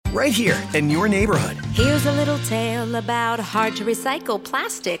right here in your neighborhood. Here's a little tale about hard-to-recycle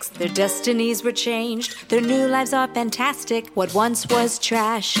plastics. Their destinies were changed. Their new lives are fantastic. What once was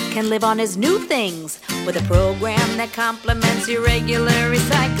trash can live on as new things with a program that complements your regular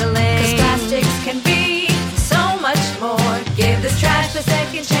recycling. 'Cause plastics can be so much more. Give this trash the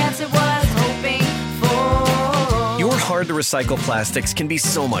second chance it was hoping for. Your hard-to-recycle plastics can be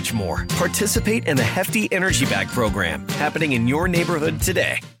so much more. Participate in the Hefty Energy Bag program happening in your neighborhood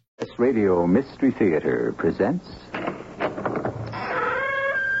today. This Radio Mystery Theater presents...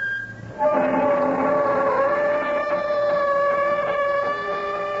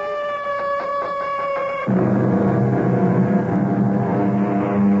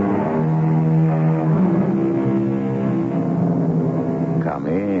 Come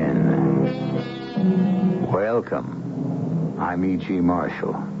in. Welcome. I'm E.G.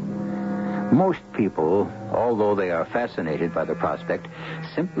 Marshall. Most people, although they are fascinated by the prospect,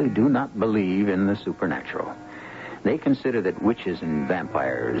 simply do not believe in the supernatural. They consider that witches and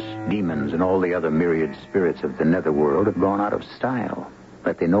vampires, demons, and all the other myriad spirits of the netherworld have gone out of style,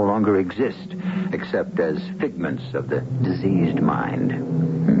 that they no longer exist, except as figments of the diseased mind.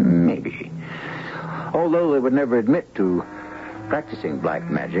 Maybe. Although they would never admit to practicing black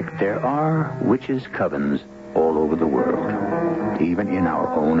magic, there are witches' covens all over the world, even in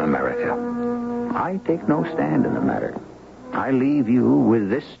our own America. I take no stand in the matter. I leave you with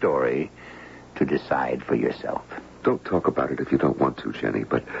this story to decide for yourself. Don't talk about it if you don't want to, Jenny,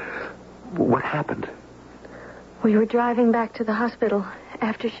 but what happened? We were driving back to the hospital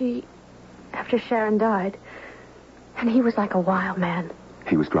after Sharon died, and he was like a wild man.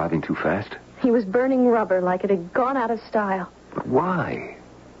 He was driving too fast? He was burning rubber like it had gone out of style. But why?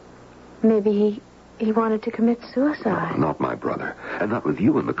 Maybe he wanted to commit suicide. No, not my brother, and not with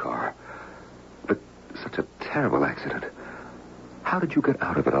you in the car. But such a terrible accident. How did you get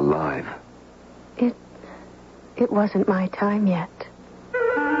out of it alive? It wasn't my time yet.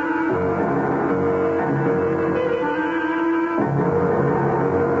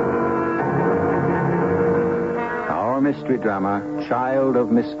 Our mystery drama, Child of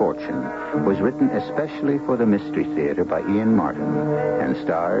Misfortune, was written especially for the Mystery Theater by Ian Martin and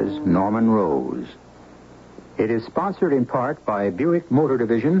stars Norman Rose. It is sponsored in part by Buick Motor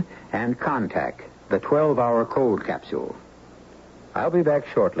Division and Contact, the 12-hour cold capsule. I'll be back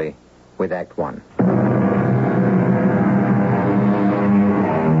shortly with Act One.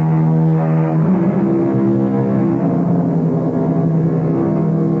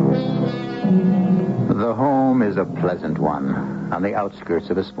 The home is a pleasant one on the outskirts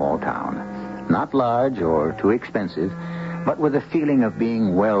of a small town. Not large or too expensive, but with a feeling of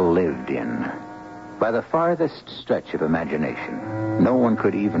being well lived in. By the farthest stretch of imagination, no one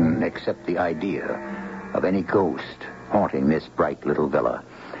could even accept the idea of any ghost haunting this bright little villa,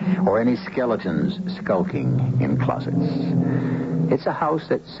 or any skeletons skulking in closets. It's a house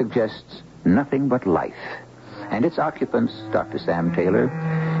that suggests nothing but life, and its occupants, Dr. Sam Taylor,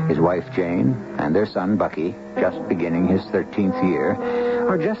 his wife Jane, and their son Bucky, just beginning his 13th year,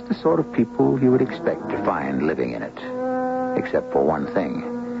 are just the sort of people you would expect to find living in it. Except for one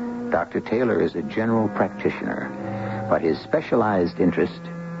thing. Dr. Taylor is a general practitioner, but his specialized interest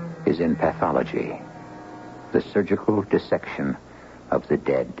is in pathology, the surgical dissection of the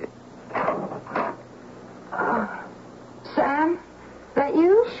dead. Sam, that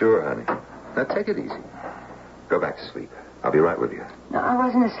you? Sure, honey. Now take it easy. Go back to sleep. I'll be right with you. No, I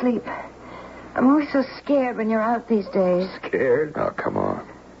wasn't asleep. I'm always so scared when you're out these days. Scared? Oh, come on.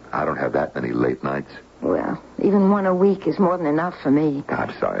 I don't have that many late nights. Well, even one a week is more than enough for me.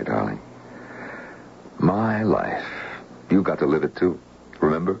 I'm sorry, darling. My life. You got to live it, too.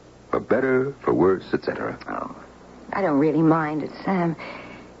 Remember? For better, for worse, etc. Oh, I don't really mind it, Sam.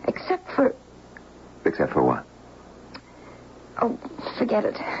 Except for... Except for what? Oh, forget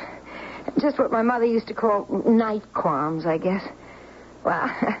it. Just what my mother used to call night qualms, I guess.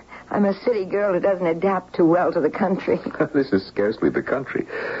 Well, I'm a city girl who doesn't adapt too well to the country. This is scarcely the country.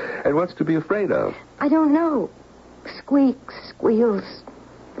 And what's to be afraid of? I don't know. Squeaks, squeals,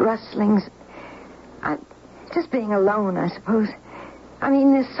 rustlings. Just being alone, I suppose. I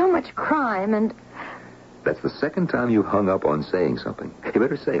mean, there's so much crime and... That's the second time you hung up on saying something. You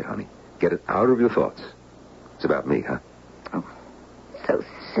better say it, honey. Get it out of your thoughts. It's about me, huh? Oh, so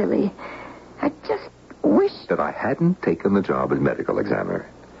silly. I just wish... That I hadn't taken the job as medical examiner.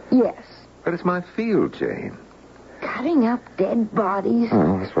 Yes. But it's my field, Jane. Cutting up dead bodies?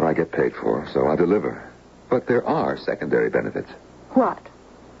 Oh, that's what I get paid for, so I deliver. But there are secondary benefits. What?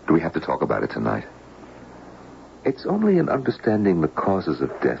 Do we have to talk about it tonight? It's only in understanding the causes of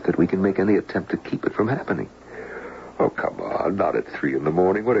death that we can make any attempt to keep it from happening. Oh, come on. Not at 3 in the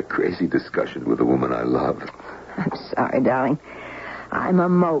morning. What a crazy discussion with a woman I love. I'm sorry, darling. I'm a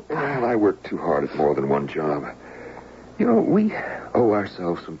mope. Well, I work too hard at more than one job. You know, we owe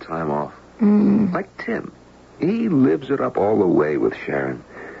ourselves some time off. Like Tim. He lives it up all the way with Sharon.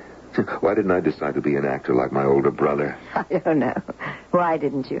 Why didn't I decide to be an actor like my older brother? I don't know. Why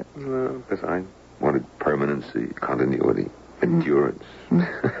didn't you? Because I wanted permanency, continuity, endurance.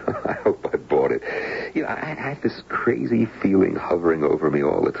 I hope I bought it. You know, I had this crazy feeling hovering over me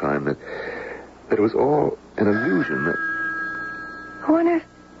all the time that it was all an illusion that... Who on earth?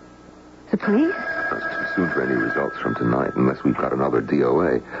 The police? It's too soon for any results from tonight, unless we've got another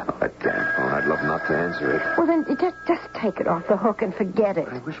DOA. Oh, that damn phone. I'd love not to answer it. Well, then, just take it off the hook and forget it.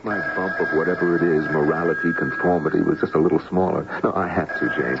 I wish my bump of whatever it is, morality, conformity, was just a little smaller. No, I have to,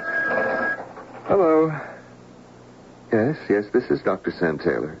 Jane. Hello. Yes, this is Dr. Sam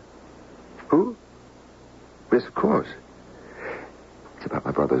Taylor. Who? Yes, of course. It's about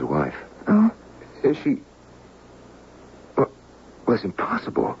my brother's wife. Oh? Is she... Well, it's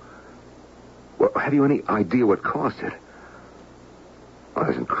impossible. Well, have you any idea what caused it? Oh,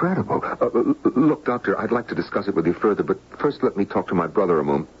 that's incredible. Look, Doctor, I'd like to discuss it with you further, but first let me talk to my brother a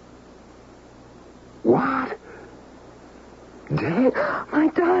moment. What? Dead?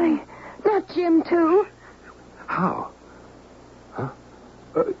 My darling. Not Jim, too. How? Huh?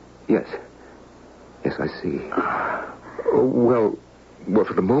 Yes. Yes, I see. Well,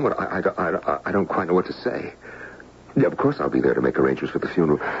 for the moment, I don't quite know what to say. Yeah, of course I'll be there to make arrangements for the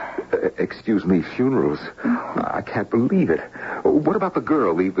funeral. Excuse me, funerals? I can't believe it. What about the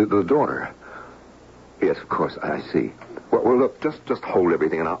girl, the daughter? Yes, of course, I see. Well, look, just hold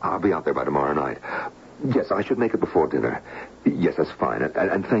everything, and I'll be out there by tomorrow night. Yes, I should make it before dinner. Yes, that's fine,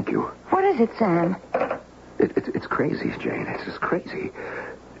 and thank you. What is it, Sam? It's crazy, Jane. It's just crazy.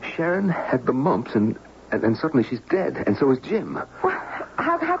 Sharon had the mumps, and suddenly she's dead, and so is Jim. Well,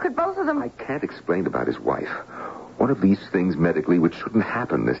 how could both of them... I can't explain about his wife. One of these things medically which shouldn't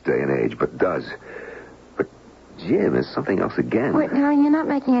happen this day and age, but does. But Jim is something else again. Wait, now, you're not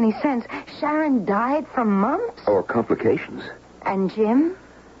making any sense. Sharon died from mumps? Or complications. And Jim?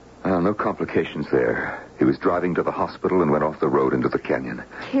 No complications there. He was driving to the hospital and went off the road into the canyon.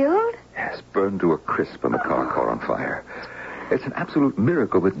 Killed? Yes, burned to a crisp and the car caught on fire. It's an absolute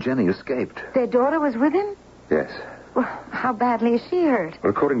miracle that Jenny escaped. Their daughter was with him? Yes. Well, how badly is she hurt? Well,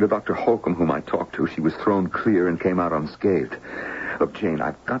 according to Dr. Holcomb, whom I talked to, she was thrown clear and came out unscathed. Look, Jane,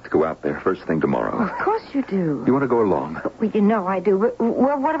 I've got to go out there first thing tomorrow. Well, of course you do. You want to go along? Well, you know I do. But,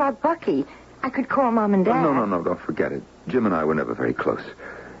 well, what about Bucky? I could call Mom and Dad. No, don't forget it. Jim and I were never very close.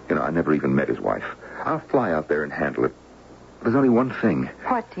 You know, I never even met his wife. I'll fly out there and handle it. There's only one thing.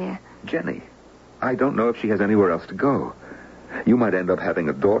 What, dear? Jenny. I don't know if she has anywhere else to go. You might end up having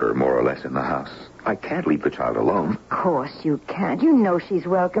a daughter, more or less, in the house. I can't leave the child alone. Of course you can't. You know she's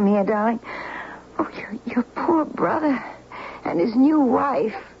welcome here, darling. Oh, your poor brother and his new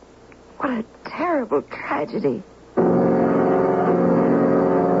wife. What a terrible tragedy.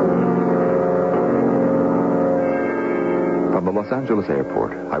 From the Los Angeles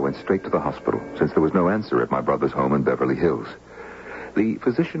airport, I went straight to the hospital, since there was no answer at my brother's home in Beverly Hills. The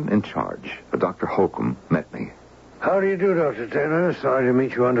physician in charge, Dr. Holcomb, met me. How do you do, Dr. Taylor? Sorry to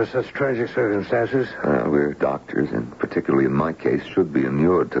meet you under such tragic circumstances. We're doctors, and particularly in my case, should be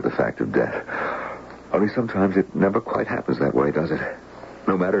inured to the fact of death. Only sometimes it never quite happens that way, does it?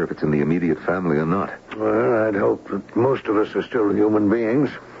 No matter if it's in the immediate family or not. Well, I'd hope that most of us are still human beings.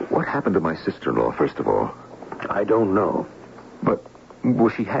 What happened to my sister-in-law, first of all? I don't know. But, well,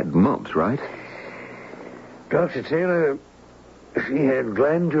 she had mumps, right? Dr. Taylor, she had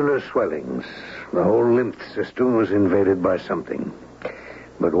glandular swellings. The whole lymph system was invaded by something.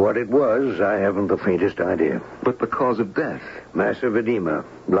 But what it was, I haven't the faintest idea. But the cause of death? Massive edema.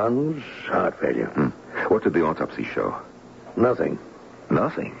 Lungs, heart failure. What did the autopsy show? Nothing.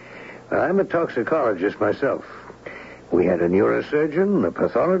 Nothing? I'm a toxicologist myself. We had a neurosurgeon, a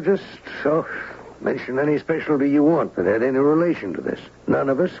pathologist, so mention any specialty you want that had any relation to this. None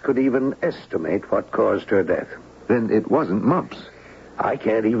of us could even estimate what caused her death. Then it wasn't mumps. I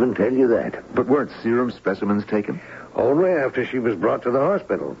can't even tell you that. But weren't serum specimens taken? Only after she was brought to the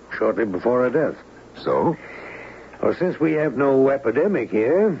hospital, shortly before her death. So? Well, since we have no epidemic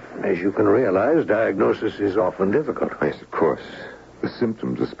here, as you can realize, diagnosis is often difficult. Yes, of course. The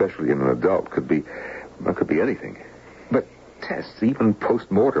symptoms, especially in an adult, could be anything. But tests, even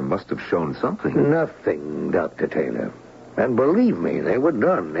post-mortem, must have shown something. Nothing, Dr. Taylor. And believe me, they were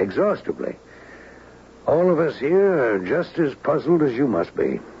done exhaustively. All of us here are just as puzzled as you must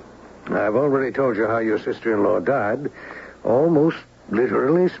be. I've already told you how your sister-in-law died, almost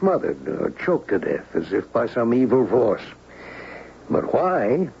literally smothered or choked to death as if by some evil force. But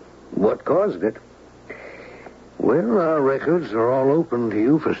why? What caused it? Well, our records are all open to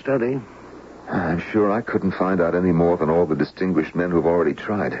you for study. I'm sure I couldn't find out any more than all the distinguished men who've already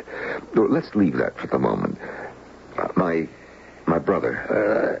tried. Let's leave that for the moment. My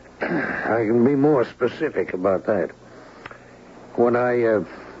brother. I can be more specific about that. When I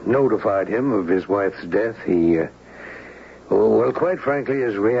notified him of his wife's death, well, quite frankly,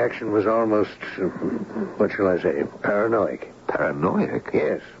 his reaction was almost, what shall I say, paranoid. Paranoid?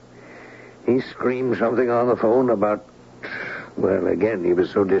 Yes. He screamed something on the phone about, well, again, he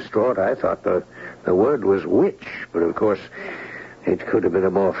was so distraught, I thought the word was witch, but of course, it could have been a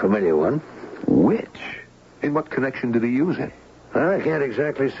more familiar one. Witch? In what connection did he use it? I can't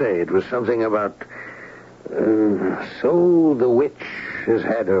exactly say. It was something about, so the witch has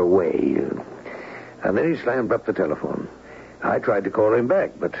had her way. And then he slammed up the telephone. I tried to call him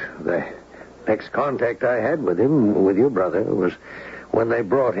back, but the next contact I had with him, with your brother, was when they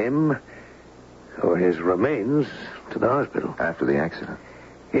brought him, or his remains, to the hospital. After the accident?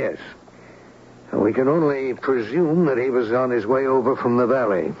 Yes. We can only presume that he was on his way over from the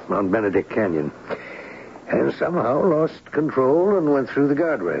valley on Benedict Canyon. And somehow lost control and went through the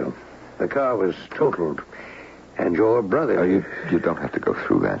guardrail. The car was totaled. And your brother... You don't have to go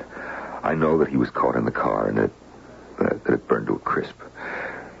through that. I know that he was caught in the car and that it burned to a crisp.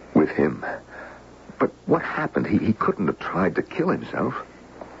 With him. But what happened? He couldn't have tried to kill himself.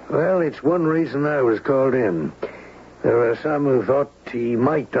 Well, it's one reason I was called in. There are some who thought he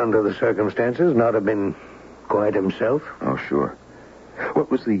might, under the circumstances, not have been quite himself. Oh, sure.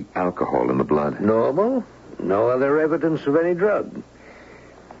 What was the alcohol in the blood? Normal. No other evidence of any drug.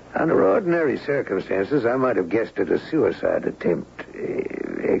 Under ordinary circumstances, I might have guessed at a suicide attempt,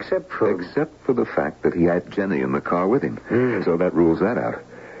 except for... Except for the fact that he had Jenny in the car with him. So that rules that out.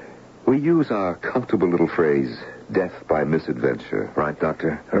 We use our comfortable little phrase, death by misadventure, right,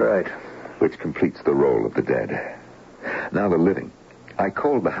 Doctor? Right. Which completes the role of the dead. Now the living. I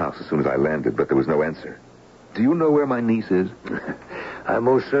called the house as soon as I landed, but there was no answer. Do you know where my niece is? I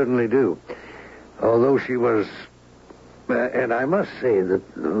most certainly do. Although she was, and I must say that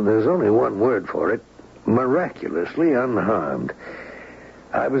there's only one word for it, miraculously unharmed.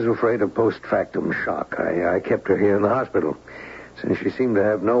 I was afraid of post-factum shock. I kept her here in the hospital, since she seemed to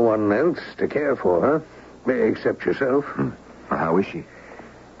have no one else to care for her, except yourself. How is she?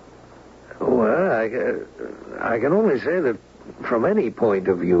 Well, I can only say that from any point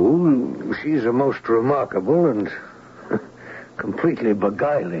of view, she's a most remarkable and completely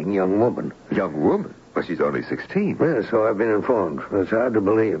beguiling young woman. Young woman? But she's only 16. Yeah, so I've been informed. It's hard to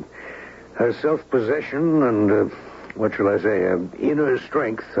believe. Her self-possession and, what shall I say, inner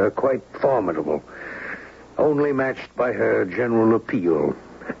strength are quite formidable. Only matched by her general appeal.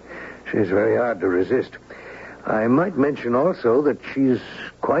 She's very hard to resist. I might mention also that she's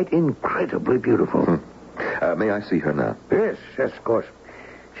quite incredibly beautiful. May I see her now? Yes, of course.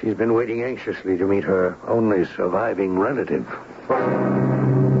 She's been waiting anxiously to meet her only surviving relative.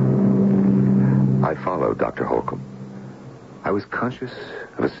 I followed Dr. Holcomb. I was conscious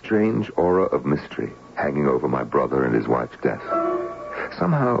of a strange aura of mystery hanging over my brother and his wife's death.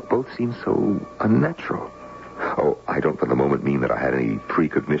 Somehow, both seemed so unnatural. Oh, I don't for the moment mean that I had any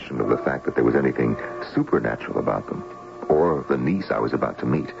precognition of the fact that there was anything supernatural about them, or the niece I was about to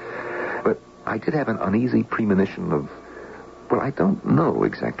meet. But I did have an uneasy premonition of, well, I don't know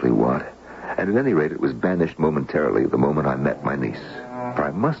exactly what. And at any rate, it was banished momentarily the moment I met my niece. For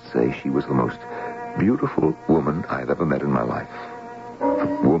I must say she was the most beautiful woman I've ever met in my life. A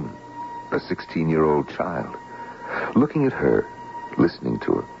woman, a 16-year-old child. Looking at her, listening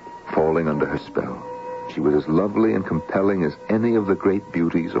to her, falling under her spell, she was as lovely and compelling as any of the great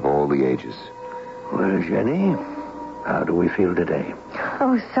beauties of all the ages. Well, Jenny, how do we feel today?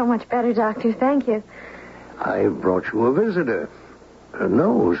 Oh, so much better, Doctor. Thank you. I brought you a visitor.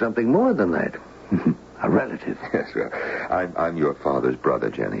 No, something more than that. A relative. Yes, well, I'm your father's brother,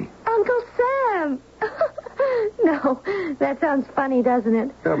 Jenny. Uncle Sam! No, that sounds funny, doesn't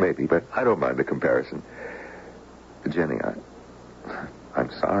it? Well, maybe, but I don't mind the comparison. Jenny,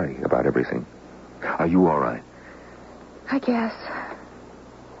 I'm sorry about everything. Are you all right? I guess.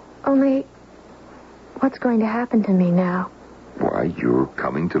 Only, what's going to happen to me now? Why, you're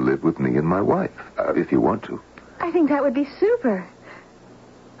coming to live with me and my wife, if you want to. I think that would be super.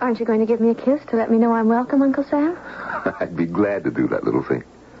 Aren't you going to give me a kiss to let me know I'm welcome, Uncle Sam? I'd be glad to do that little thing.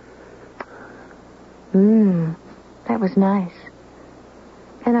 That was nice.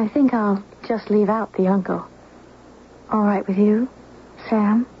 And I think I'll just leave out the uncle. All right with you,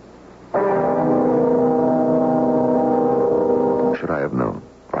 Sam? should I have known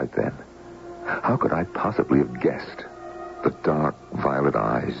right then? How could I possibly have guessed? The dark violet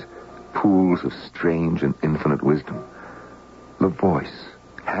eyes, pools of strange and infinite wisdom. The voice,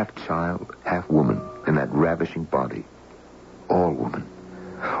 half child, half woman, in that ravishing body. All woman.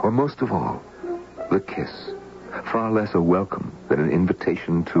 Or most of all, the kiss. Far less a welcome than an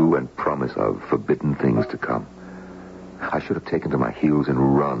invitation to and promise of forbidden things to come. I should have taken to my heels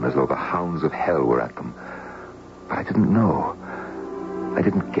and run as though the hounds of hell were at them. But I didn't know. I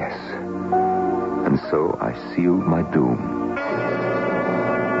didn't guess. And so I sealed my doom.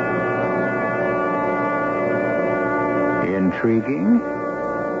 Intriguing?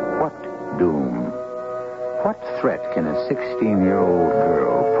 What doom? What threat can a 16-year-old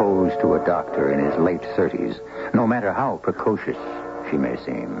girl pose to a doctor in his late 30s, no matter how precocious she may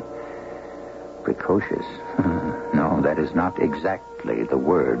seem? Precocious? No, that is not exactly the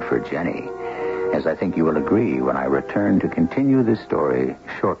word for Jenny, as I think you will agree when I return to continue this story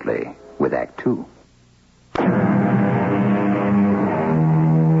shortly with Act 2.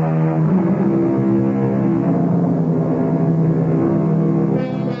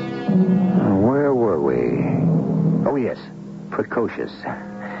 Where were we? Oh, yes, precocious.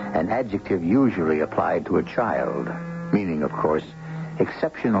 An adjective usually applied to a child, meaning, of course,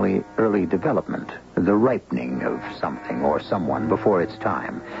 exceptionally early development, the ripening of something or someone before its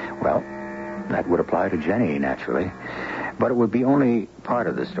time. Well, that would apply to Jenny, naturally. But it would be only part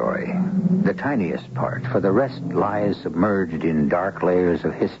of the story, the tiniest part, for the rest lies submerged in dark layers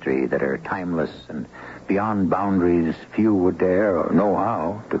of history that are timeless and beyond boundaries few would dare or know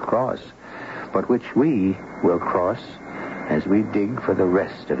how to cross, but which we will cross as we dig for the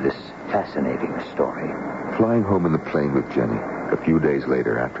rest of this fascinating story. Flying home in the plane with Jenny, a few days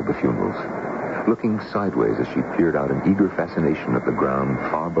later after the funerals, looking sideways as she peered out in eager fascination at the ground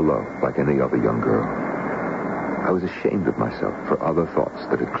far below, like any other young girl. I was ashamed of myself for other thoughts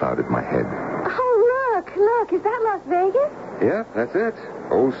that had clouded my head. Oh, look, is that Las Vegas? Yeah, that's it.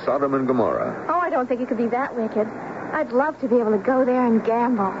 Old Sodom and Gomorrah. Oh, I don't think it could be that wicked. I'd love to be able to go there and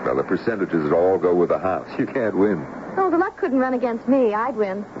gamble. Well, the percentages all go with the house. You can't win. Oh, the luck couldn't run against me. I'd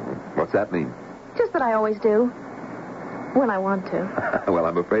win. What's that mean? Just that I always do. When I want to. Well,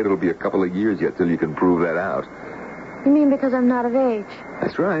 I'm afraid it'll be a couple of years yet till you can prove that out. You mean because I'm not of age?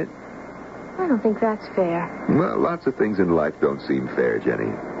 That's right. I don't think that's fair. Well, lots of things in life don't seem fair, Jenny.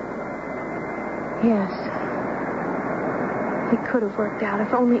 Yes. It could have worked out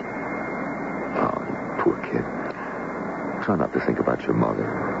if only... Oh, you poor kid. Try not to think about your mother.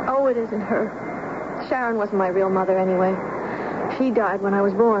 Oh, it isn't her. Sharon wasn't my real mother anyway. She died when I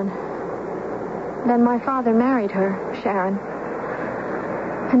was born. Then my father married her, Sharon.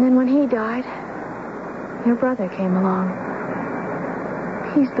 And then when he died, your brother came along.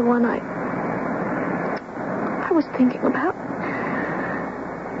 He's the one I was thinking about.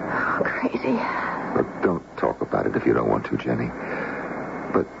 Oh, crazy. Look, don't talk about it if you don't want to, Jenny.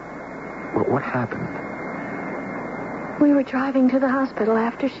 But what happened? We were driving to the hospital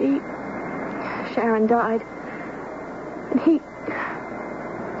after Sharon died. And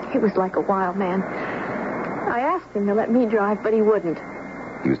he was like a wild man. I asked him to let me drive, but he wouldn't.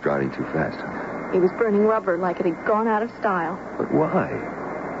 He was driving too fast, huh? He was burning rubber like it had gone out of style. But why?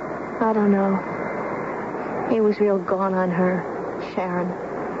 I don't know. He was real gone on her, Sharon.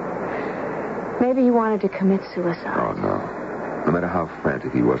 Maybe he wanted to commit suicide. Oh, no. No matter how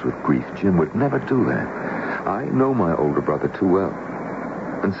frantic he was with grief, Jim would never do that. I know my older brother too well.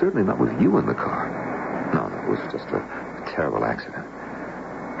 And certainly not with you in the car. No, it was just a terrible accident.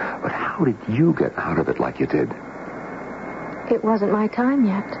 But how did you get out of it like you did? It wasn't my time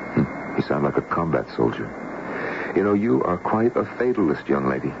yet. You sound like a combat soldier. You know, you are quite a fatalist, young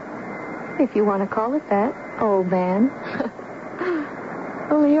lady. If you want to call it that, old man.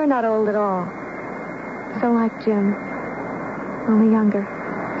 Only you're not old at all. So like Jim. Only younger.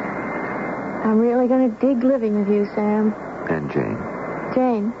 I'm really going to dig living with you, Sam. And Jane.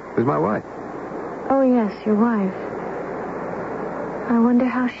 Jane? Who's my wife? Oh, yes, your wife. I wonder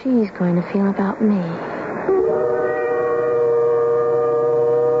how she's going to feel about me.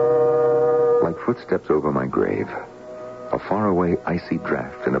 Like footsteps over my grave. A faraway icy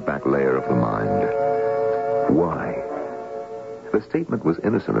draft in a back layer of the mind. Why? The statement was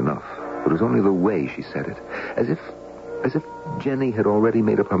innocent enough. It was only the way she said it. As if Jenny had already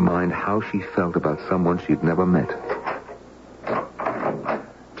made up her mind how she felt about someone she'd never met.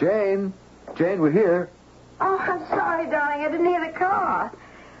 Jane, we're here. Oh, I'm sorry, darling. I didn't hear the car.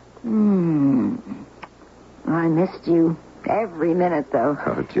 I missed you every minute, though.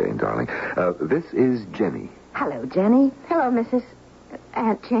 Oh, Jane, darling. This is Jenny. Hello, Jenny. Hello, Mrs.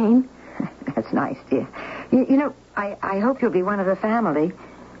 Aunt Jane. That's nice, dear. You know, I hope you'll be one of the family.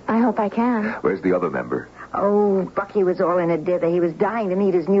 I hope I can. Where's the other member? Oh, Bucky was all in a dither. He was dying to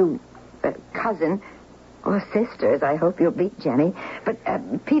meet his new cousin. Or sisters. I hope you'll beat Jenny. But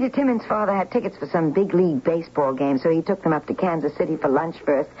Peter Timmons' father had tickets for some big league baseball game, so he took them up to Kansas City for lunch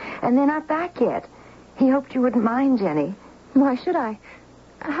first. And they're not back yet. He hoped you wouldn't mind, Jenny. Why should I?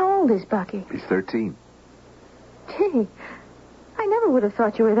 How old is Bucky? He's 13. Gee, I never would have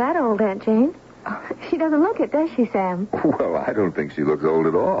thought you were that old, Aunt Jane. She doesn't look it, does she, Sam? Well, I don't think she looks old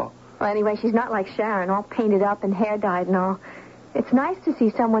at all. Well, anyway, she's not like Sharon, all painted up and hair dyed and all. It's nice to see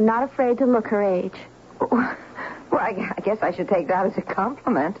someone not afraid to look her age. Well, I guess I should take that as a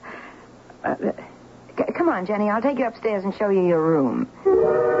compliment. Come on, Jenny. I'll take you upstairs and show you your room.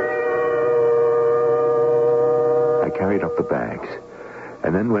 I carried up the bags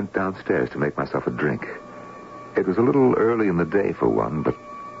and then went downstairs to make myself a drink. It was a little early in the day for one, but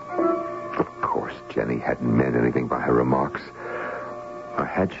of course Jenny hadn't meant anything by her remarks. Or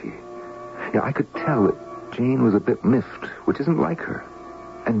had she? Yeah, I could tell that Jane was a bit miffed, which isn't like her.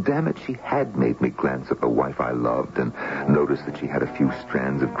 And damn it, she had made me glance at the wife I loved and notice that she had a few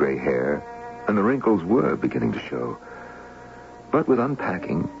strands of gray hair, and the wrinkles were beginning to show. But with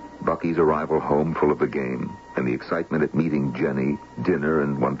unpacking, Bucky's arrival home full of the game, and the excitement at meeting Jenny, dinner,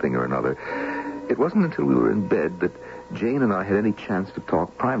 and one thing or another, it wasn't until we were in bed that Jane and I had any chance to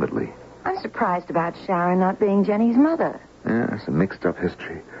talk privately. I'm surprised about Sharon not being Jenny's mother. Yeah, it's a mixed-up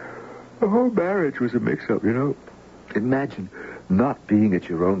history. The whole marriage was a mix-up, you know. Imagine not being at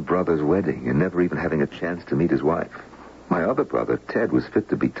your own brother's wedding and never even having a chance to meet his wife. My other brother, Ted, was fit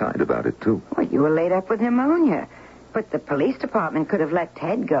to be tied about it, too. Well, you were laid up with pneumonia. But the police department could have let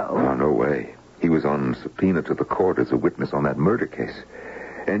Ted go. Oh, no way. He was on subpoena to the court as a witness on that murder case.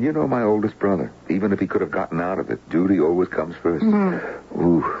 And you know my oldest brother. Even if he could have gotten out of it, duty always comes first. Mm-hmm.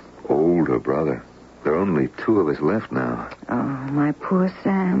 Ooh, older brother. There are only two of us left now. Oh, my poor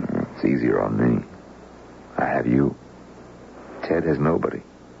Sam. It's easier on me. I have you. Ted has nobody.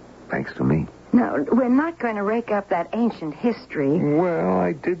 Thanks to me. No, we're not going to rake up that ancient history. Well,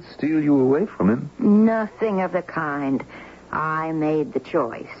 I did steal you away from him. Nothing of the kind. I made the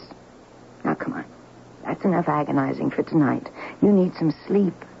choice. Now, come on. That's enough agonizing for tonight. You need some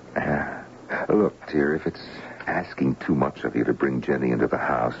sleep. Look, dear, if it's asking too much of you to bring Jenny into the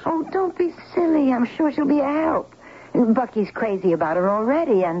house... Oh, don't be silly. I'm sure she'll be a help. Bucky's crazy about her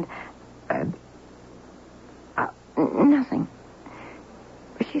already, and... And? Nothing.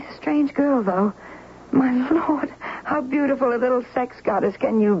 She's a strange girl, though. My Lord, how beautiful a little sex goddess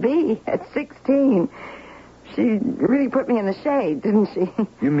can you be at 16? She really put me in the shade, didn't she?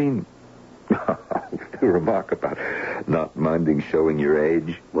 You mean... the remark about not minding showing your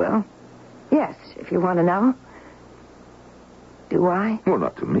age? Well, yes, if you want to know. Do I? Well,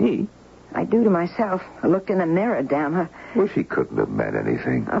 not to me. I do to myself. I looked in the mirror, damn her. Well, she couldn't have meant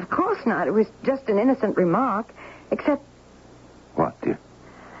anything. Of course not. It was just an innocent remark. Except... What, dear?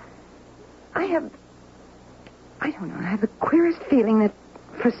 I don't know, I have the queerest feeling that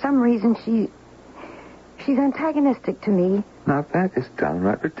for some reason she's antagonistic to me. Now, that is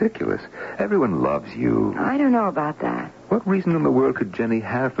downright ridiculous. Everyone loves you. I don't know about that. What reason in the world could Jenny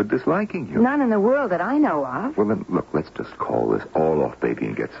have for disliking you? None in the world that I know of. Well, then, look, let's just call this all off, baby,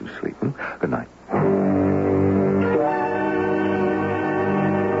 and get some sleep. Good night.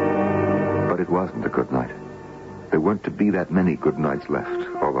 But it wasn't a good night. There weren't to be that many good nights left,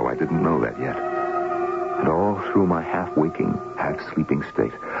 although I didn't know that yet. And all through my half-waking, half-sleeping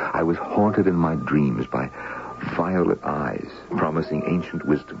state, I was haunted in my dreams by violet eyes promising ancient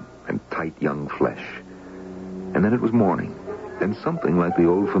wisdom and tight young flesh. And then it was morning, and something like the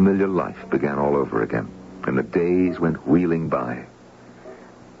old familiar life began all over again, and the days went wheeling by.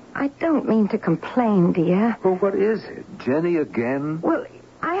 I don't mean to complain, dear. Well, what is it? Jenny again? Well,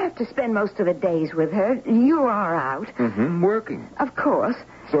 I have to spend most of the days with her. You are out. Mm-hmm, working. Of course.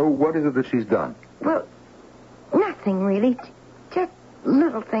 So what is it that she's done? Well, nothing really. Just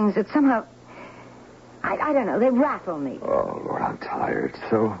little things that somehow... I don't know, they rattle me. Oh, Lord, I'm tired.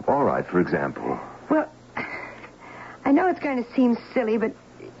 So, all right, for example. Well, I know it's going to seem silly, but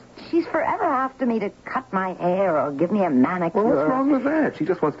she's forever after me to cut my hair or give me a manicure. Well, what's wrong with that? She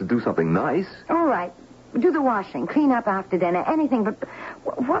just wants to do something nice. All right. Do the washing, clean up after dinner, anything, but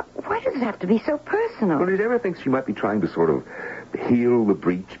why does it have to be so personal? Well, did you ever think she might be trying to sort of heal the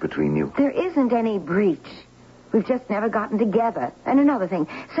breach between you? There isn't any breach. We've just never gotten together. And another thing,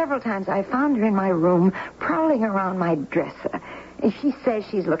 several times I found her in my room prowling around my dresser. And she says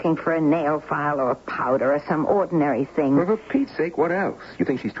she's looking for a nail file or a powder or some ordinary thing. Well, for Pete's sake, what else? You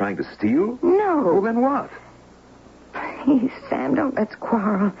think she's trying to steal? No. Well, then what? Please, Sam, don't let's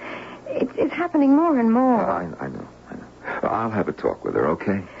quarrel. It's happening more and more. I know. I'll have a talk with her,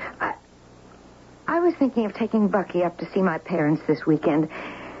 okay? I was thinking of taking Bucky up to see my parents this weekend.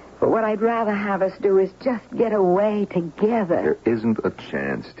 But what I'd rather have us do is just get away together. There isn't a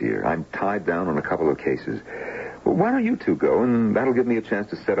chance, dear. I'm tied down on a couple of cases. Well, why don't you two go, and that'll give me a chance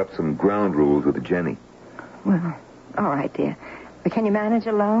to set up some ground rules with Jenny. Well, all right, dear. But can you manage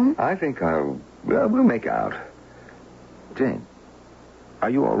alone? I think we'll make out. Jane, are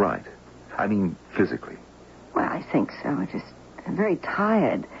you all right? I mean, physically. Well, I think so. I'm very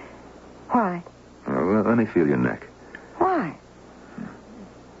tired. Why? Let me feel your neck. Why?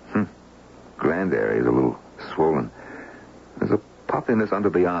 Gland area is a little swollen. There's a puffiness under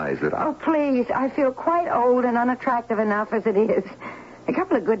the eyes that Oh, please. I feel quite old and unattractive enough as it is. A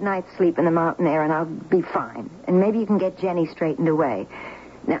couple of good nights' sleep in the mountain air and I'll be fine. And maybe you can get Jenny straightened away.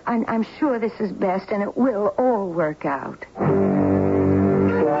 Now, I'm sure this is best and it will all work out.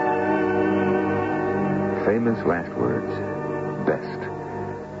 Famous last words. Best.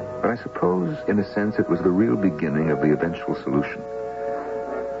 But I suppose, in a sense, it was the real beginning of the eventual solution.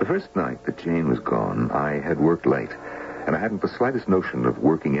 The first night that Jane was gone, I had worked late, and I hadn't the slightest notion of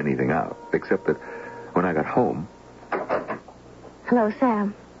working anything out, except that when I got home... Hello,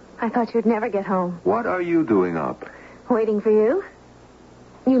 Sam. I thought you'd never get home. What are you doing up? Waiting for you?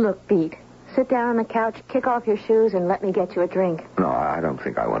 You look beat. Sit down on the couch, kick off your shoes, and let me get you a drink. No, I don't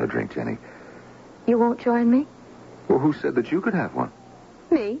think I want a drink, Jenny. You won't join me? Well, who said that you could have one?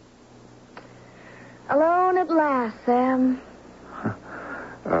 Me. Alone at last, Sam.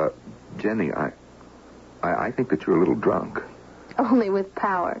 Jenny, I think that you're a little drunk. Only with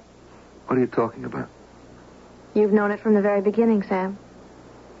power. What are you talking about? You've known it from the very beginning, Sam.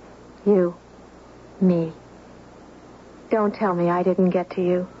 You. Me. Don't tell me I didn't get to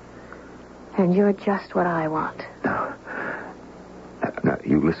you. And you're just what I want. Now,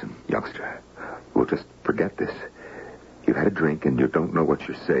 you listen, youngster. We'll just forget this. You've had a drink and you don't know what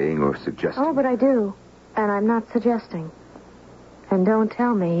you're saying or suggesting. Oh, but I do. And I'm not suggesting. And don't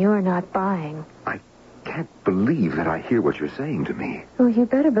tell me you're not buying. I can't believe that I hear what you're saying to me. Oh, you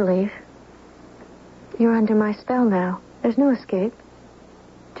better believe. You're under my spell now. There's no escape.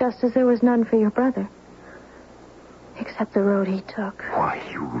 Just as there was none for your brother. Except the road he took. Why,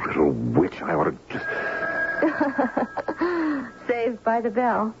 you little witch, I ought to just... Saved by the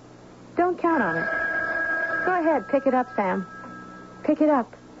bell. Don't count on it. Go ahead, pick it up, Sam. Pick it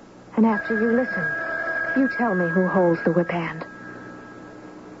up. And after you listen, you tell me who holds the whip hand.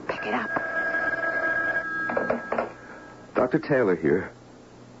 Pick it up. Dr. Taylor here.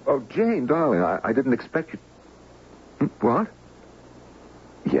 Oh, Jane, darling, I didn't expect you... What?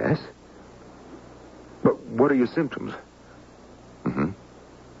 Yes? But what are your symptoms?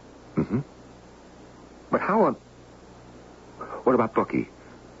 But how on... What about Bucky?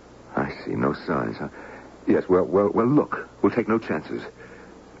 I see, no signs, huh? Yes, well, look, we'll take no chances.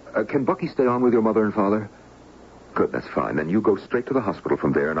 Can Bucky stay on with your mother and father? Good, that's fine. Then you go straight to the hospital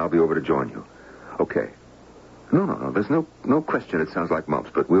from there, and I'll be over to join you. Okay. No, there's no question it sounds like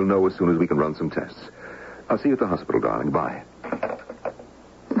mumps, but we'll know as soon as we can run some tests. I'll see you at the hospital, darling. Bye.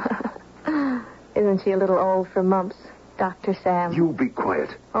 Isn't she a little old for mumps, Dr. Sam? You be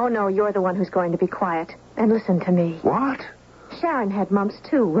quiet. Oh, no, you're the one who's going to be quiet. And listen to me. What? Sharon had mumps,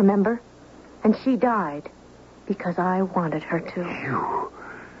 too, remember? And she died because I wanted her to.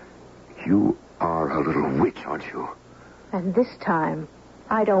 You are a little witch, aren't you? And this time,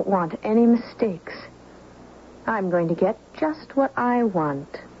 I don't want any mistakes. I'm going to get just what I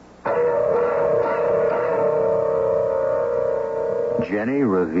want. Jenny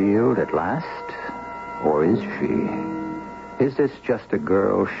revealed at last? Or is she? Is this just a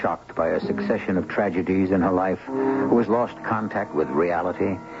girl shocked by a succession of tragedies in her life who has lost contact with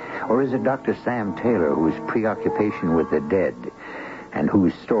reality? Or is it Dr. Sam Taylor whose preoccupation with the dead and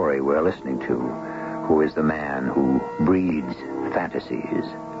whose story we're listening to, who is the man who breeds fantasies?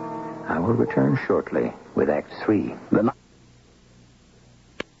 I will return shortly with Act 3.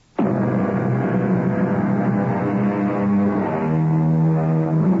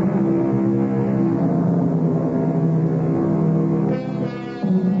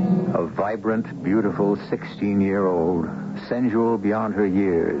 A vibrant, beautiful 16-year-old, sensual beyond her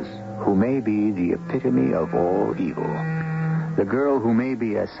years, who may be the epitome of all evil. The girl who may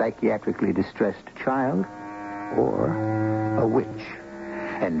be a psychiatrically distressed child or a witch.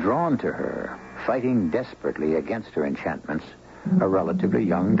 And drawn to her, fighting desperately against her enchantments, a relatively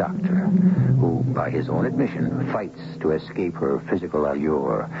young doctor who, by his own admission, fights to escape her physical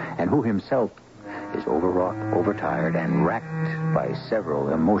allure, and who himself is overwrought, overtired, and racked by several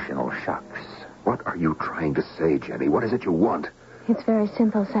emotional shocks. What are you trying to say, Jenny? What is it you want? It's very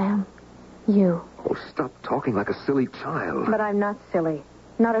simple, Sam. You. Oh, stop talking like a silly child. But I'm not silly.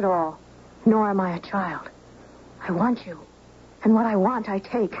 Not at all. Nor am I a child. I want you. And what I want, I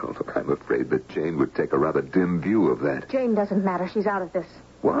take. Oh, look, I'm afraid that Jane would take a rather dim view of that. Jane doesn't matter. She's out of this.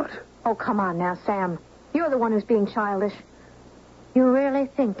 What? Oh, come on now, Sam. You're the one who's being childish. You really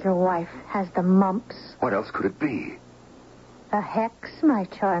think your wife has the mumps? What else could it be? A hex, my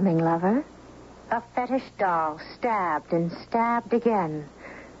charming lover. A fetish doll stabbed and stabbed again.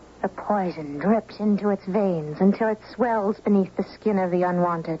 The poison drips into its veins until it swells beneath the skin of the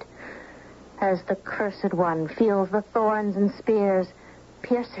unwanted. As the cursed one feels the thorns and spears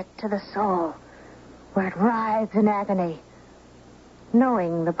pierce it to the soul, where it writhes in agony,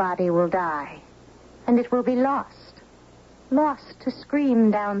 knowing the body will die, and it will be lost. Lost to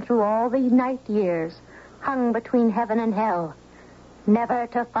scream down through all the night years, hung between heaven and hell, never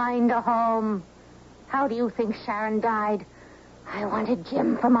to find a home. How do you think Sharon died? I wanted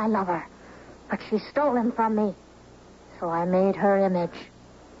Jim for my lover, but she stole him from me. So I made her image,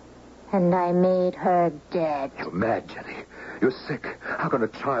 and I made her dead. You're mad, Jenny. You're sick. How can a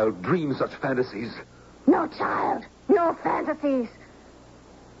child dream such fantasies? No child, no fantasies.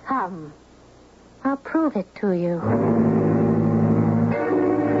 Come, I'll prove it to you.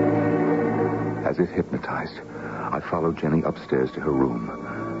 As if hypnotized, I followed Jenny upstairs to her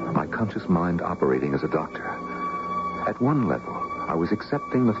room, my conscious mind operating as a doctor. At one level, I was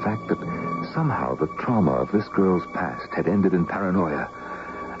accepting the fact that somehow the trauma of this girl's past had ended in paranoia,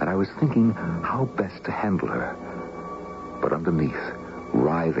 and I was thinking how best to handle her. But underneath,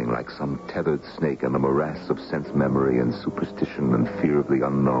 writhing like some tethered snake in the morass of sense memory and superstition and fear of the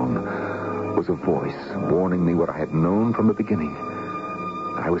unknown, was a voice warning me what I had known from the beginning.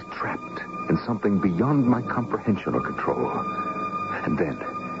 I was trapped in something beyond my comprehension or control. And then,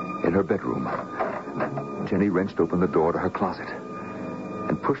 in her bedroom, Jenny wrenched open the door to her closet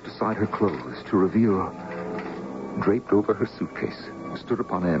and pushed aside her clothes to reveal, draped over her suitcase, stood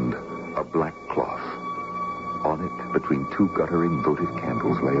upon end, a black cloth. On it, between two guttering votive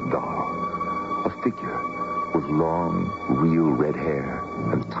candles, lay a doll. A figure with long, real red hair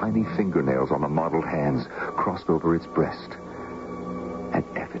and tiny fingernails on the mottled hands crossed over its breast. An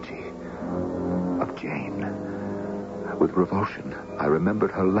effigy of Jane. With revulsion, I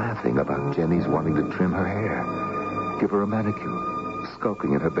remembered her laughing about Jenny's wanting to trim her hair, give her a manicure,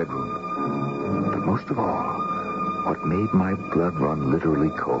 skulking in her bedroom. But most of all, what made my blood run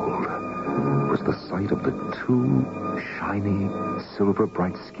literally cold was the sight of the two shiny,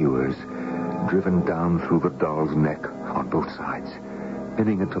 silver-bright skewers driven down through the doll's neck on both sides,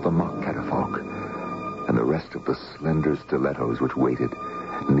 pinning it to the mock catafalque, and the rest of the slender stilettos which waited,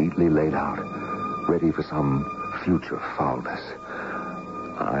 neatly laid out, ready for some future foulness.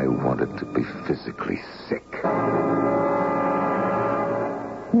 I wanted to be physically sick.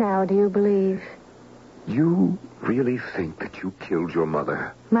 Now do you believe? You really think that you killed your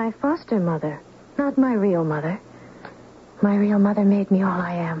mother? My foster mother, not my real mother. My real mother made me all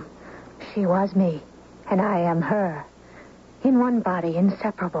I am. She was me, and I am her. In one body,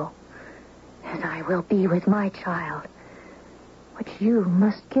 inseparable. As I will be with my child, which you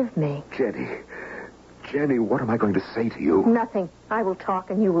must give me. Jenny, what am I going to say to you? Nothing. I will talk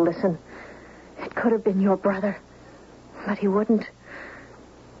and you will listen. It could have been your brother, but he wouldn't.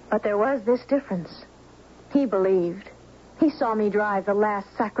 But there was this difference. He believed. He saw me drive the last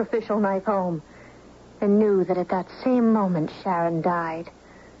sacrificial knife home and knew that at that same moment Sharon died.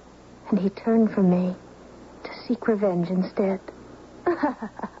 And he turned from me to seek revenge instead.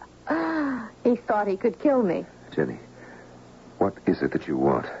 He thought he could kill me. Jenny, what is it that you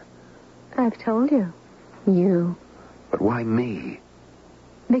want? I've told you. You. But why me?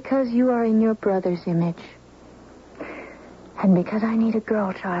 Because you are in your brother's image. And because I need a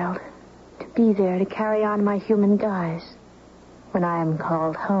girl child to be there to carry on my human guise when I am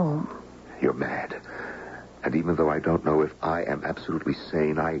called home. You're mad. And even though I don't know if I am absolutely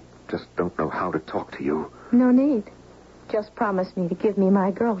sane, I just don't know how to talk to you. No need. Just promise me to give me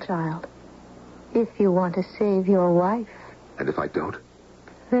my girl child. If you want to save your wife. And if I don't?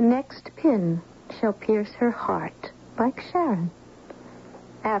 The next pin shall pierce her heart, like Sharon.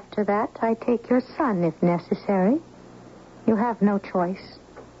 After that, I take your son, if necessary. You have no choice.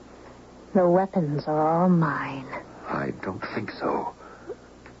 The weapons are all mine. I don't think so.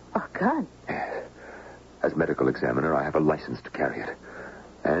 A gun? As medical examiner, I have a license to carry it.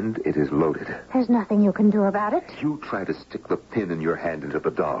 And it is loaded. There's nothing you can do about it. You try to stick the pin in your hand into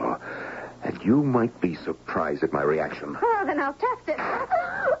the doll, and you might be surprised at my reaction. Oh, then I'll test it.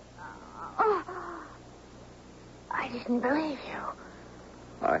 Oh. I didn't believe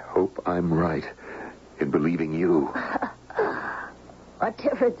you. I hope I'm right in believing you. What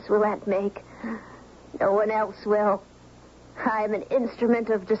difference will that make? No one else will. I'm an instrument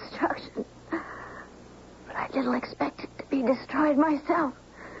of destruction. But I little expected to be destroyed myself.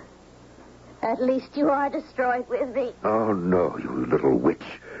 At least you are destroyed with me. Oh, no, you little witch.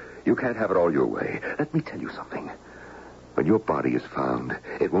 You can't have it all your way. Let me tell you something. When your body is found,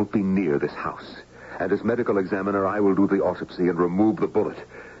 it won't be near this house. And as medical examiner, I will do the autopsy and remove the bullet.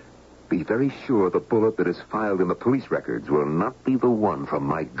 Be very sure the bullet that is filed in the police records will not be the one from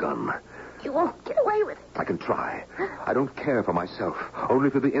my gun. You won't get away with it. I can try. I don't care for myself, only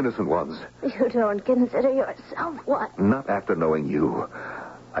for the innocent ones. You don't consider yourself one. Not after knowing you.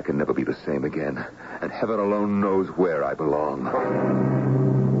 I can never be the same again, and heaven alone knows where I belong.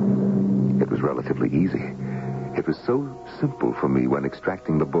 It was relatively easy. It was so simple for me when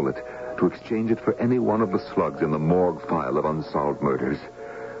extracting the bullet to exchange it for any one of the slugs in the morgue file of unsolved murders.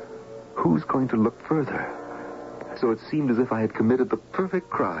 Who's going to look further? So it seemed as if I had committed the perfect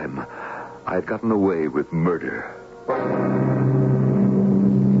crime. I had gotten away with murder.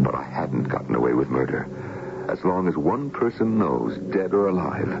 But I hadn't gotten away with murder. As long as one person knows, dead or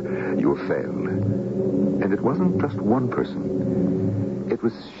alive, you have failed. And it wasn't just one person. It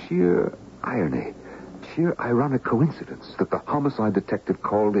was sheer irony, sheer ironic coincidence that the homicide detective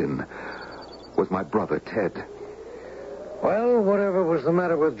called in was my brother, Ted. Well, whatever was the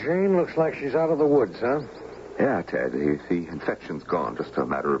matter with Jane, looks like she's out of the woods, huh? Yeah, Ted, the infection's gone. Just a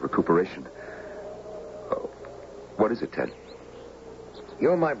matter of recuperation. Oh, what is it, Ted?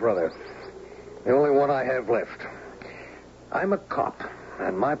 You're my brother. The only one I have left. I'm a cop,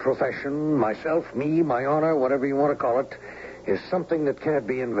 and my profession, myself, me, my honor, whatever you want to call it, is something that can't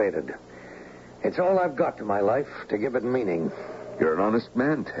be invaded. It's all I've got to my life to give it meaning. You're an honest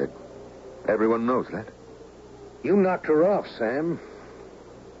man, Ted. Everyone knows that. You knocked her off, Sam.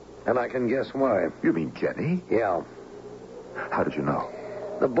 And I can guess why. You mean Jenny? Yeah. How did you know?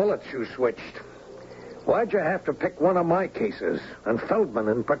 The bullets you switched. Why'd you have to pick one of my cases, and Feldman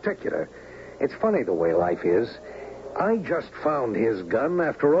in particular? It's funny the way life is. I just found his gun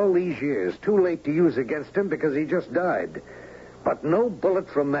after all these years, too late to use against him because he just died. But no bullet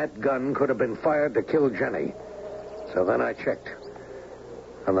from that gun could have been fired to kill Jenny. So then I checked.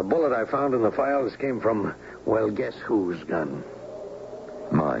 And the bullet I found in the files came from, well, guess whose gun?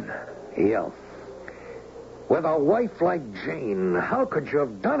 Mine. Yeah. With a wife like Jane, how could you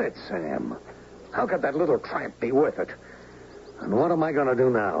have done it, Sam? How could that little tramp be worth it? And what am I going to do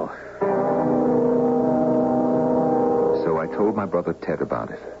now? So I told my brother Ted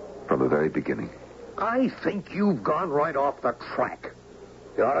about it from the very beginning. I think you've gone right off the track.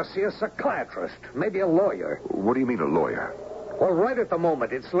 You ought to see a psychiatrist, maybe a lawyer. What do you mean, a lawyer? Well, right at the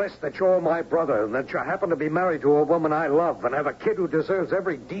moment, it's less that you're my brother and that you happen to be married to a woman I love and have a kid who deserves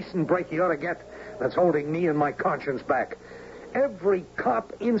every decent break he ought to get that's holding me and my conscience back. Every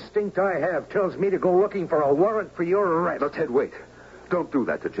cop instinct I have tells me to go looking for a warrant for your arrest. No, Ted, wait. Don't do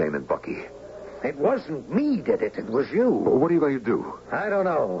that to Jane and Bucky. It wasn't me did it. It was you. Well, what are you going to do? I don't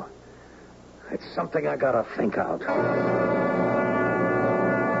know. It's something I gotta think out.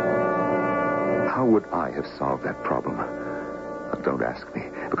 How would I have solved that problem? Don't ask me,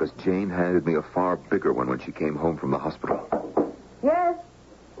 because Jane handed me a far bigger one when she came home from the hospital. Yes?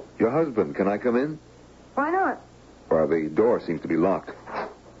 Your husband, can I come in? Why not? Well, the door seems to be locked.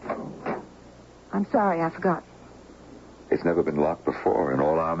 I'm sorry, I forgot. It's never been locked before in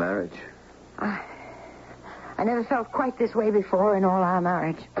all our marriage. I never felt quite this way before in all our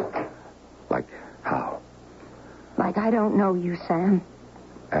marriage. Like how? Like I don't know you, Sam.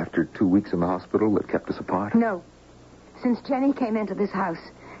 After 2 weeks in the hospital that kept us apart? No. Since Jenny came into this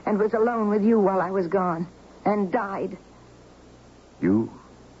house and was alone with you while I was gone and died. You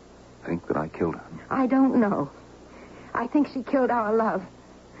think that I killed her? I don't know. I think she killed our love.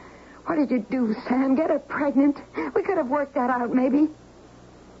 What did you do, Sam? Get her pregnant? We could have worked that out, maybe.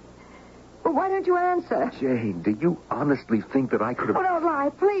 Well, why don't you answer? Jane, do you honestly think that I could have... Oh, don't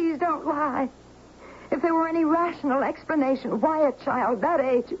lie. Please don't lie. If there were any rational explanation why a child that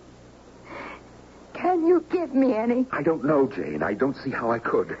age... Can you give me any? I don't know, Jane. I don't see how I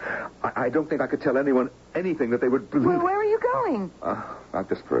could. I don't think I could tell anyone anything that they would believe. Well, where are you going? I'm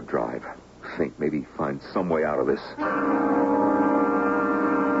just for a drive. Think, maybe find some way out of this.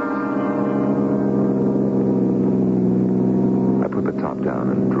 I put the top down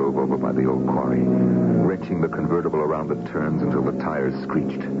and drove over by the old quarry, wrenching the convertible around the turns until the tires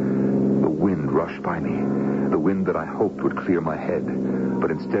screeched. The wind rushed by me, the wind that I hoped would clear my head, but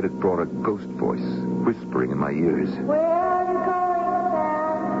instead it brought a ghost voice whispering in my ears. Where are you going,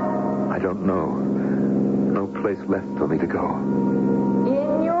 Sam? I don't know. No place left for me to go.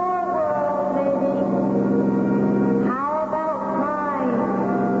 In your world, maybe. How about mine?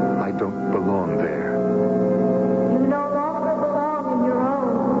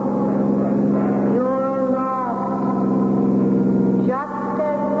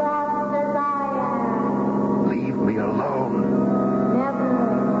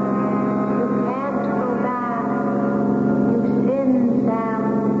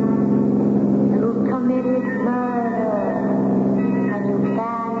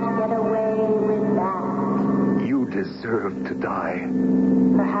 deserved to die.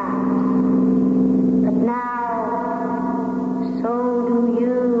 Perhaps. But now, so do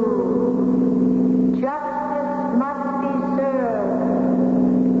you. Justice must be served.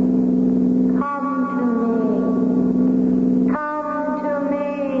 Come to me. Come to me.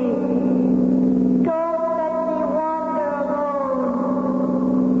 Don't let me wander alone.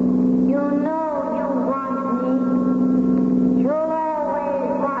 You know you want me. You'll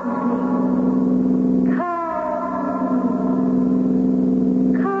always want me. Come.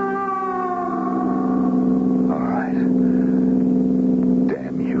 All right.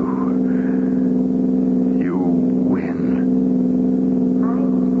 Damn you. You win. I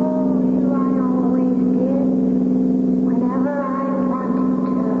told you I always did. Whenever I wanted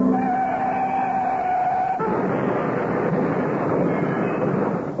to.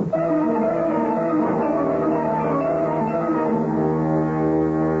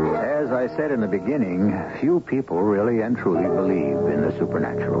 As I said in the beginning, few people really and truly believe in the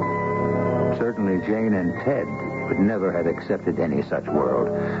supernatural. Certainly Jane and Ted would never have accepted any such world.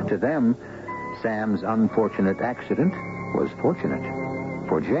 To them, Sam's unfortunate accident was fortunate.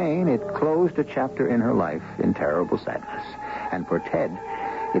 For Jane, it closed a chapter in her life in terrible sadness. And for Ted,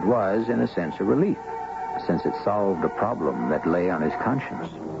 it was, in a sense, a relief, since it solved a problem that lay on his conscience.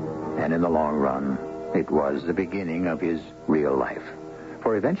 And in the long run, it was the beginning of his real life.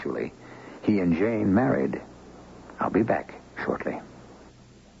 For eventually, he and Jane married. I'll be back shortly.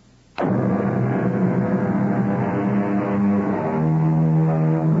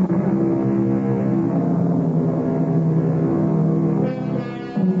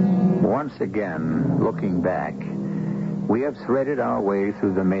 Once again, looking back, we have threaded our way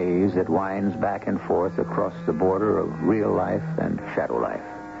through the maze that winds back and forth across the border of real life and shadow life.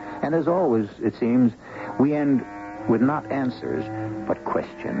 And as always, it seems, we end with not answers, but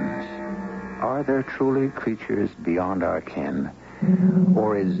questions. Are there truly creatures beyond our ken?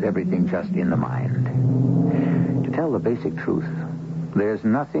 Or is everything just in the mind? To tell the basic truth, there's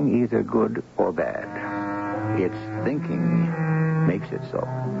nothing either good or bad. It's thinking makes it so.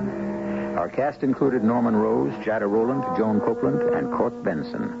 Our cast included Norman Rose, Jada Rowland, Joan Copeland, and Court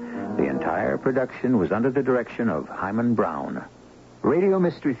Benson. The entire production was under the direction of Hyman Brown. Radio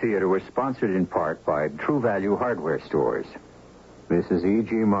Mystery Theater was sponsored in part by True Value Hardware Stores. This is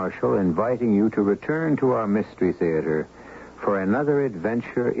E.G. Marshall inviting you to return to our Mystery Theater for another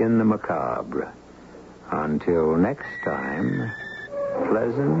adventure in the macabre. Until next time,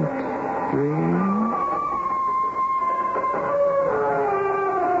 pleasant dreams.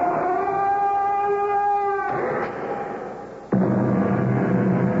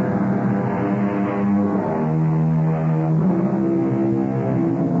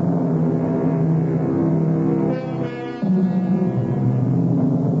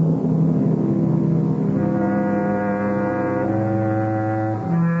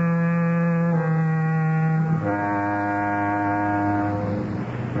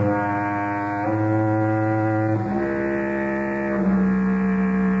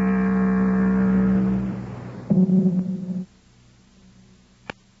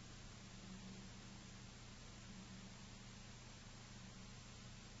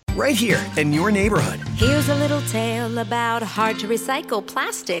 Right here in your neighborhood. Here's a little tale about hard-to-recycle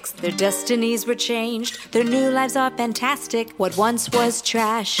plastics. Their destinies were changed. Their new lives are fantastic. What once was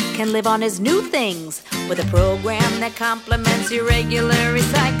trash can live on as new things with a program that complements your regular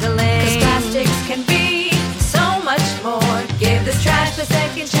recycling. 'Cause plastics can be so much more. Give this trash the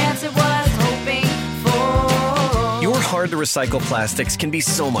second chance it was hoping for. Your hard-to-recycle plastics can be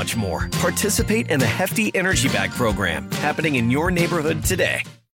so much more. Participate in the Hefty Energy Bag program happening in your neighborhood today.